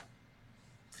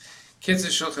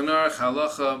Kitzur Shulchan Aruch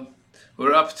Halacha.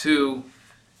 We're up to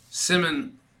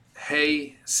Siman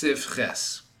Hey Siv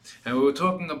Ches, and we were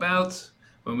talking about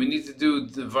when we need to do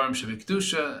the Varm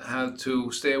Shabbat how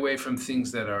to stay away from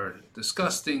things that are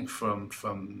disgusting, from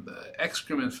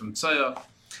excrement, from tzaya.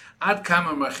 Ad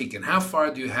kama marchikin. How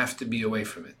far do you have to be away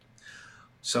from it?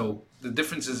 So the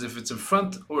difference is if it's in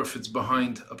front or if it's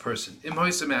behind a person. If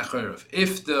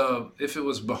it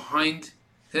was behind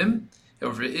him,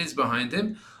 or if it is behind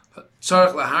him, he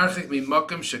has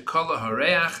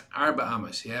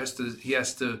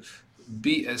to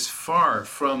be as far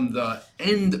from the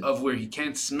end of where he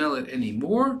can't smell it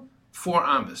anymore, 4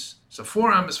 amas. So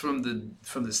 4 amas from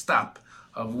the stop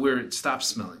of where it stops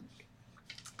smelling.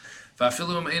 And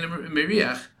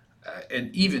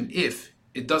even if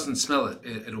it doesn't smell it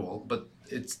at all, but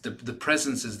it's the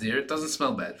presence is there, it doesn't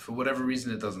smell bad. For whatever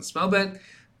reason, it doesn't smell bad.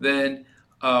 Then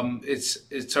it's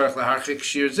tzarich laharchik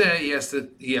shir zeh.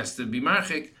 He has to be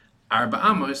marchik arba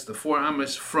amos, the 4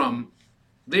 amos from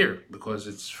there, because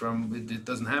it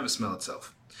doesn't have a smell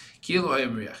itself. Kilo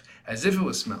hayamriach, as if it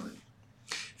was smelling.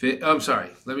 I'm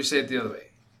sorry. Let me say it the other way.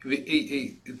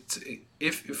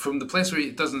 If from the place where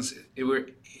it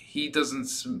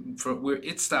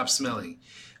stops smelling,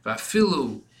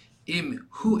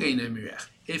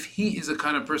 if he is a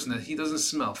kind of person that he doesn't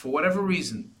smell for whatever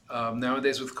reason,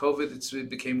 nowadays with COVID it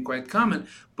became quite common,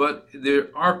 but there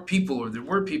were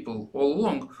people all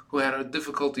along who had a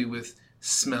difficulty with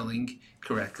smelling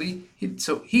correctly.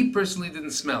 So he personally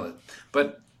didn't smell it,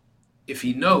 but if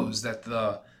he knows that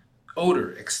the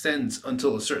odor extends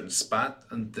until a certain spot,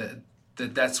 and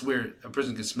that's where a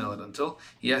person can smell it until,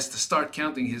 he has to start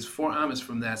counting his 4 amas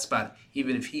from that spot,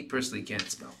 even if he personally can't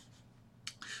smell.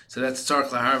 So that's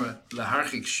tzarich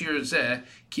laharchik shir zeh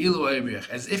ki'ilu hayamriach,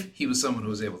 as if he was someone who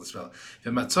was able to smell.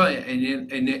 But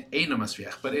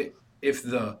if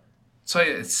the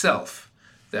tzaya itself,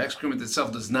 the excrement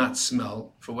itself, does not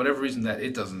smell, for whatever reason that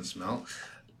it doesn't smell,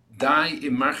 so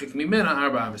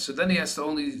then he has to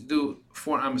only do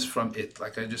 4 amas from it,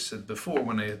 like I just said before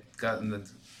when I had gotten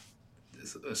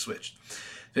switched.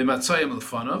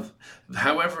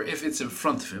 However, if it's in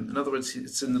front of him, in other words,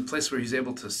 it's in the place where he's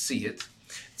able to see it,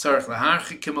 he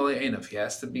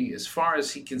has to be as far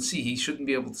as he can see. He shouldn't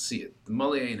be able to see it. The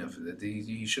mali einav, that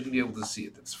he shouldn't be able to see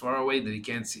it. It's far away that he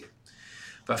can't see it.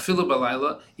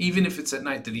 Even if it's at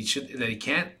night that he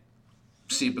can't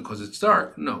see it because it's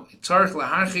dark. No,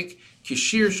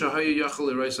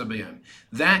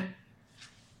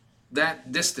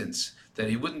 that distance that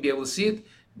he wouldn't be able to see it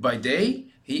by day,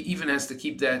 he even has to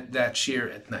keep that shear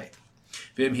at night.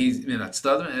 And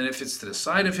if it's to the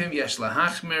side of him, yesh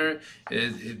lahachmer,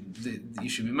 you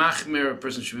should be machmer. A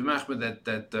person should be machmer that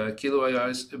kilo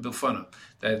ayos bilfano,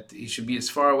 that he should be as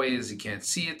far away as he can't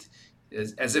see it,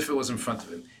 as if it was in front of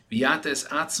him.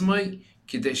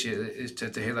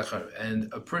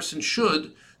 And a person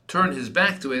should turn his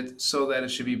back to it so that it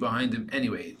should be behind him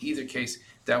anyway. In either case,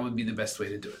 that would be the best way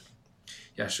to do it.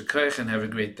 Yashakayach, and have a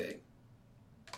great day.